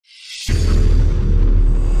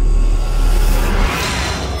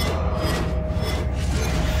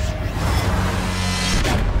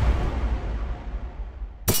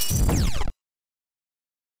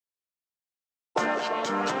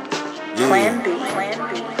I'm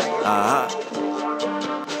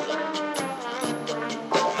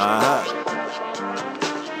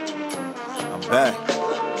back.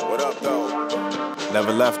 What up, though?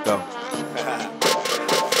 Never left, though.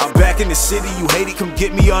 I'm back in the city, you hate it, come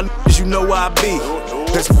get me on, cause you know where I be.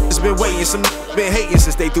 Cause it's been waiting, some been hating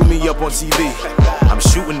since they threw me up on TV. I'm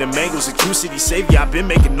shooting them angles at Q-City Savior, I've been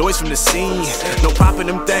making noise from the scene. No popping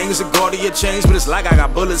them things, a Guardia chains, but it's like I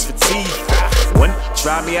got bullets for teeth. When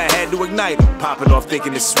tried me, I had to ignite them, popping off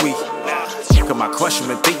thinking it's sweet. Cause I crush them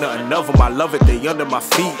and think nothing of them, I love it, they under my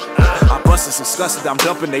feet. I bustin' disgusted, I'm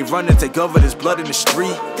dumping, they running, take cover, there's blood in the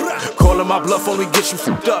street. Calling my bluff only get you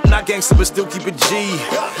fucked up, not gangster but still keep it G.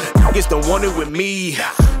 Niggas don't want it with me,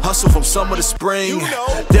 hustle from summer to spring.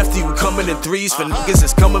 Death to you coming in threes, for niggas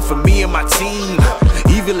that's coming for me and my team.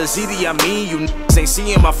 Evil as Idi Amin, you niggas ain't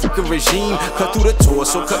seeing my fucking regime. Cut through the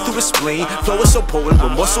torso, cut through the spleen. Flow is so potent,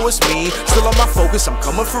 but muscle is mean. Still on my focus, I'm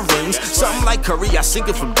coming for rings. Something like Curry, I sink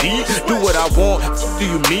it from deep. Do what I want, do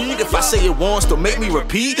you need? If I say it once, don't make me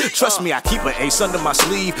repeat. Trust me, I keep an ace under my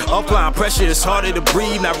sleeve. Applying pressure, it's harder to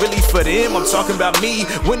breathe. Not really for them, I'm talking about me.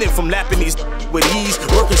 Winning from lapping these with ease.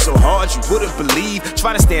 Working so hard, you wouldn't believe.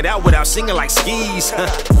 Trying to stand out without singing like skis.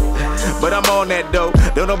 But I'm on that though.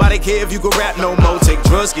 Don't nobody care if you can rap no more. Take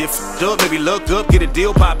drugs, get f***ed up, maybe look up, get a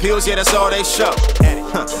deal, pop pills, yeah, that's all they show.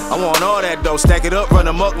 I want all that though, stack it up, run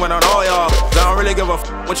amok, run on all y'all. I don't really give a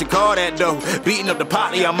f*** what you call that though. Beating up the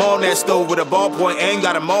potty, I'm on that stove with a ballpoint aim,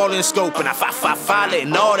 got them all in scope. And I fi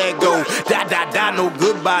letting all that go. Die, no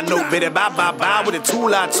goodbye, no bitty, bye with a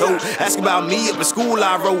tool I tote. Ask about me up in school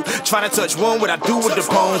I wrote. Trying to touch one, what I do with the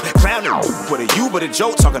poem. Clowning, what a you but a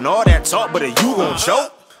joke, talking all that talk, but a you gon'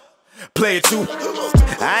 choke. Play it too.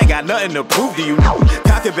 I ain't got nothing to prove to you.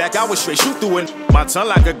 Cock it back, I would straight shoot through it. My tongue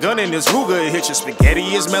like a gun in this Ruger. It hit your spaghetti,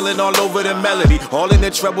 is melting all over the melody. All in the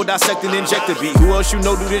treble, dissecting, injected beat. Who else you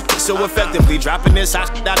know do this so effectively? Dropping this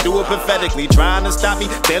hot shit, I do it pathetically. Trying to stop me,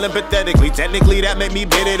 failing pathetically. Technically, that make me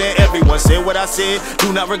better than everyone. Said what I said,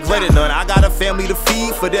 do not regret it none. I got a family to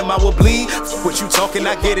feed, for them I will bleed. What you talking,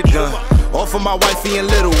 I get it done. All for my wifey and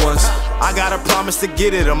little ones. I got a promise to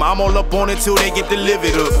get it them. I'm all up on it till they get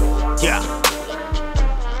delivered up. Yeah.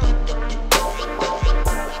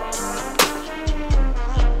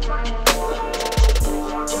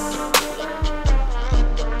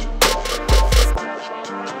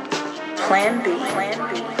 Plan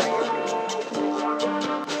B.